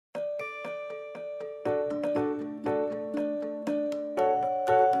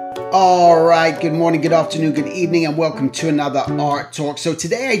All right, good morning, good afternoon, good evening, and welcome to another Art Talk. So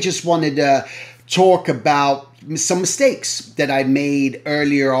today I just wanted to talk about some mistakes that I made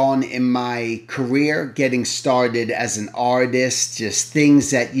earlier on in my career, getting started as an artist, just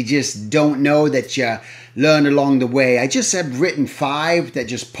things that you just don't know that you learn along the way. I just have written 5 that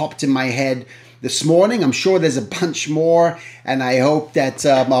just popped in my head this morning. I'm sure there's a bunch more, and I hope that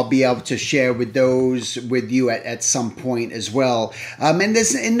I'll be able to share with those with you at some point as well. And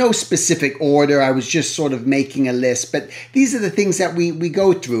there's in no specific order. I was just sort of making a list, but these are the things that we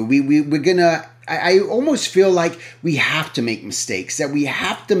go through. We're gonna. I almost feel like we have to make mistakes, that we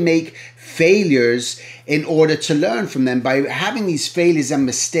have to make failures in order to learn from them. By having these failures and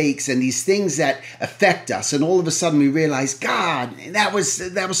mistakes and these things that affect us, and all of a sudden we realize, God, that was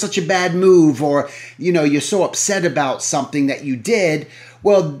such a bad move, or you're so upset about something that you did.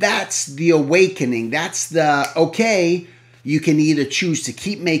 Well, that's the awakening. That's the okay. You can either choose to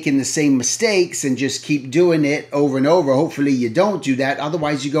keep making the same mistakes and just keep doing it over and over. Hopefully you don't do that.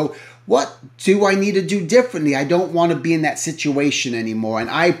 Otherwise you go, what do I need to do differently? I don't want to be in that situation anymore.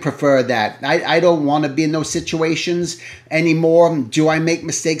 And I prefer that. I don't want to be in those situations anymore. Do I make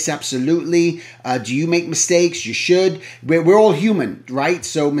mistakes? Absolutely. Do you make mistakes? You should. We're all human, right?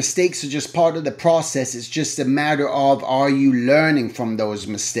 So mistakes are just part of the process. It's just a matter of, are you learning from those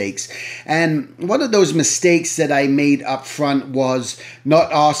mistakes? And one of those mistakes that I made up front was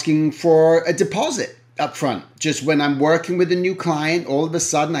not asking for a deposit up front. Just when I'm working with a new client, all of a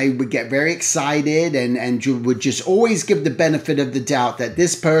sudden I would get very excited and would just always give the benefit of the doubt that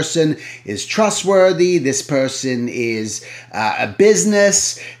this person is trustworthy, this person is a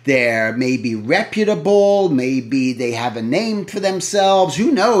business, they're maybe reputable, maybe they have a name for themselves,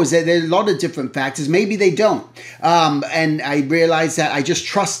 who knows? There's a lot of different factors. Maybe they don't. And I realized that I just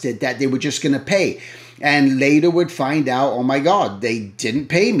trusted that they were just going to pay. And later would find out, oh my God, they didn't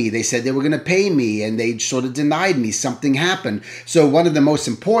pay me. They said they were going to pay me and they sort of denied me. Something happened. So one of the most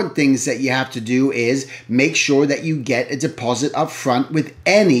important things that you have to do is make sure that you get a deposit up front with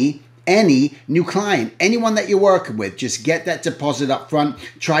any new client, anyone that you're working with. Just get that deposit up front.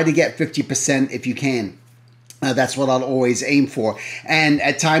 Try to get 50% if you can. That's what I'll always aim for. And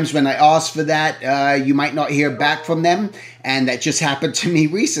at times when I ask for that, you might not hear back from them. And that just happened to me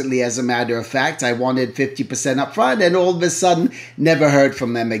recently, as a matter of fact. I wanted 50% up front, and all of a sudden, never heard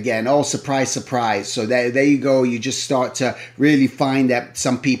from them again. Oh, surprise, surprise. So there you go. You just start to really find that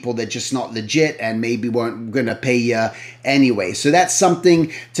some people, they're just not legit and maybe weren't going to pay you anyway. So that's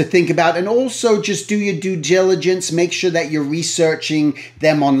something to think about. And also just do your due diligence. Make sure that you're researching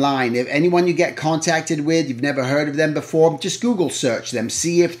them online. If anyone you get contacted with, you've never heard of them before, just Google search them.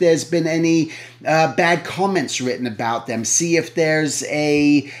 See if there's been any bad comments written about them. See if there's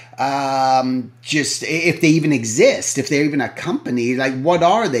a just if they even exist, if they're even a company. Like, what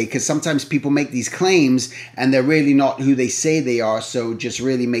are they? Because sometimes people make these claims and they're really not who they say they are. So just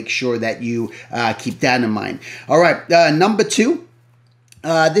really make sure that you keep that in mind. All right, number 2.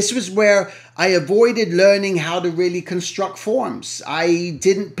 This was where I avoided learning how to really construct forms. I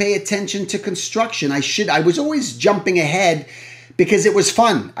didn't pay attention to construction. I was always jumping ahead because it was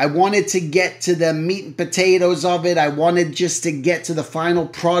fun. I wanted to get to the meat and potatoes of it. I wanted just to get to the final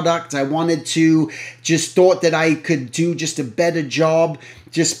product. I wanted to just thought that I could do just a better job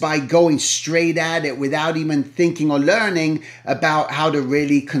just by going straight at it without even thinking or learning about how to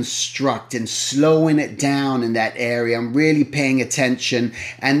really construct and slowing it down in that area. I'm really paying attention.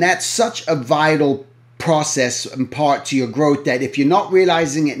 And that's such a vital process and part to your growth, that if you're not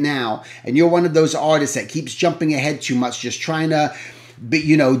realizing it now and you're one of those artists that keeps jumping ahead too much, just trying to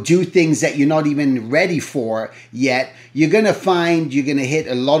do things that you're not even ready for yet, you're going to find you're going to hit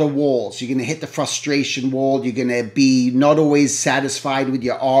a lot of walls. You're going to hit the frustration wall. You're going to be not always satisfied with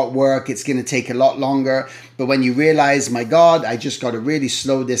your artwork. It's going to take a lot longer. But when you realize, my God, I just got to really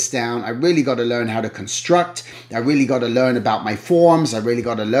slow this down. I really got to learn how to construct. I really got to learn about my forms. I really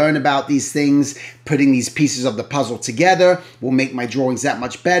got to learn about these things. Putting these pieces of the puzzle together will make my drawings that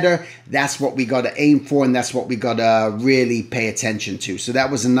much better. That's what we got to aim for, and that's what we got to really pay attention to. So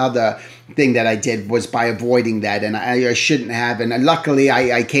that was another thing that I did, was by avoiding that, and I shouldn't have. And luckily,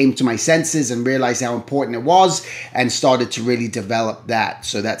 I came to my senses and realized how important it was and started to really develop that.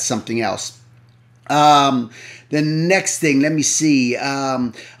 So that's something else. The next thing, let me see.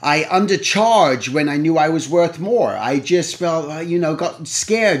 I undercharged when I knew I was worth more. I just felt, got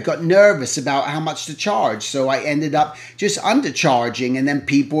scared, got nervous about how much to charge. So I ended up just undercharging, and then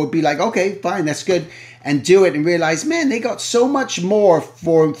people would be like, okay, fine, that's good, and do it and realize, man, they got so much more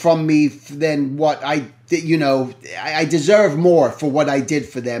from me than what I deserve more for what I did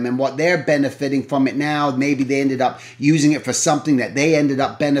for them and what they're benefiting from it now. Maybe they ended up using it for something that they ended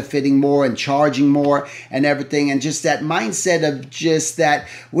up benefiting more and charging more and everything. And just that mindset of just that,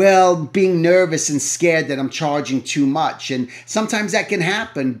 well, being nervous and scared that I'm charging too much. And sometimes that can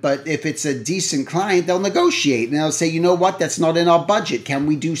happen, but if it's a decent client, they'll negotiate and they'll say, you know what, that's not in our budget. Can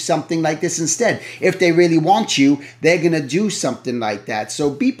we do something like this instead? If they really want you, they're going to do something like that. So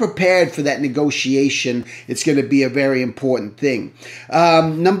be prepared for that negotiation. It's going to be a very important thing.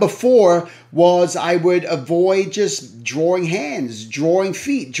 Number 4 was I would avoid just drawing hands, drawing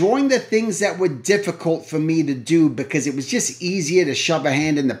feet, drawing the things that were difficult for me to do, because it was just easier to shove a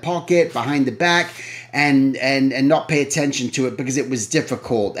hand in the pocket, behind the back, and not pay attention to it because it was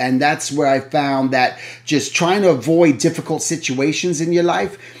difficult. And that's where I found that just trying to avoid difficult situations in your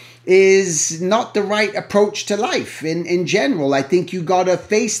life is not the right approach to life in general. I think you got to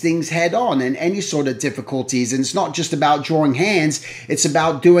face things head on and any sort of difficulties. And it's not just about drawing hands. It's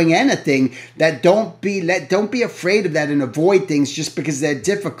about doing anything that don't be afraid of that and avoid things just because they're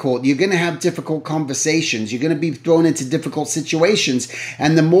difficult. You're going to have difficult conversations. You're going to be thrown into difficult situations.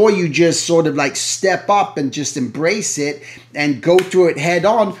 And the more you just sort of like step up and just embrace it and go through it head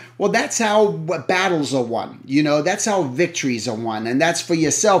on, well, that's how battles are won. That's how victories are won. And that's for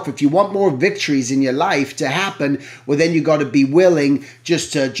yourself. If you want more victories in your life to happen, well, then you got to be willing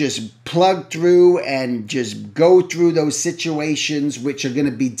just to plug through and just go through those situations which are going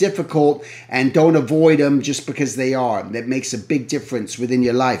to be difficult, and don't avoid them just because they are. That makes a big difference within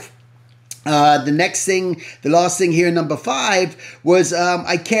your life. The last thing here, number 5, was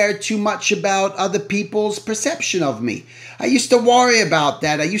I cared too much about other people's perception of me. I used to worry about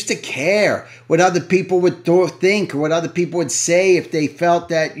that. I used to care what other people would think or what other people would say if they felt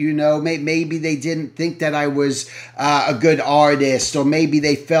that, maybe they didn't think that I was a good artist, or maybe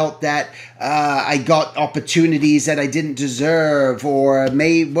they felt that I got opportunities that I didn't deserve, or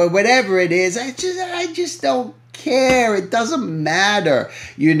whatever it is. I just don't care. It doesn't matter.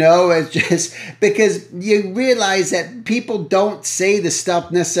 It's just because you realize that people don't say the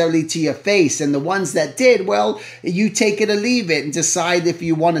stuff necessarily to your face, and the ones that did, well, you take it or leave it and decide if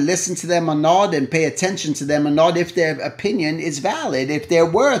you want to listen to them or not, and pay attention to them or not, if their opinion is valid, if they're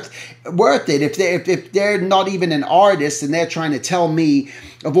worth it, if they're not even an artist and they're trying to tell me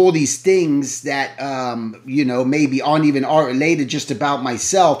of all these things that, maybe aren't even art related, just about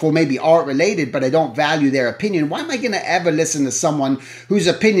myself, or maybe art related, but I don't value their opinion. Why am I going to ever listen to someone whose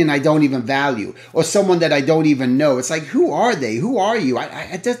opinion I don't even value, or someone that I don't even know? It's like, who are they? Who are you?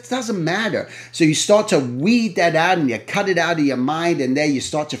 It doesn't matter. So you start to weed that out and you cut it out of your mind, and there you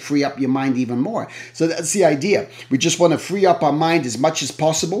start to free up your mind even more. So that's the idea. We just want to free up our mind as much as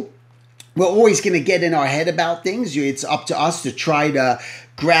possible. We're always going to get in our head about things. It's up to us to try to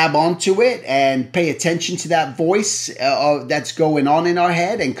grab onto it and pay attention to that voice that's going on in our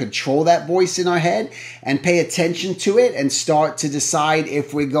head, and control that voice in our head, and pay attention to it, and start to decide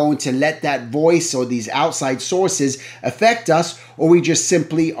if we're going to let that voice or these outside sources affect us, or we just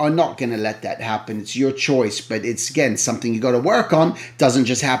simply are not going to let that happen. It's your choice, but it's, again, something you got to work on. Doesn't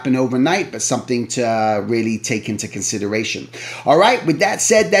just happen overnight, but something to really take into consideration. All right, with that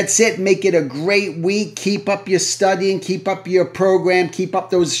said, that's it. Make it a great week. Keep up your studying, keep up your program, keep up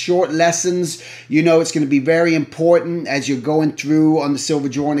those short lessons. It's going to be very important as you're going through on the Silver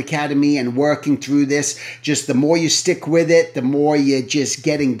Drawing Academy and working through this. Just the more you stick with it, the more you just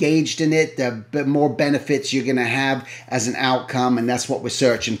get engaged in it, the more benefits you're going to have as an outcome. And that's what we're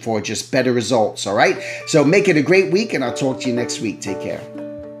searching for, just better results. All right. So make it a great week, and I'll talk to you next week. Take care.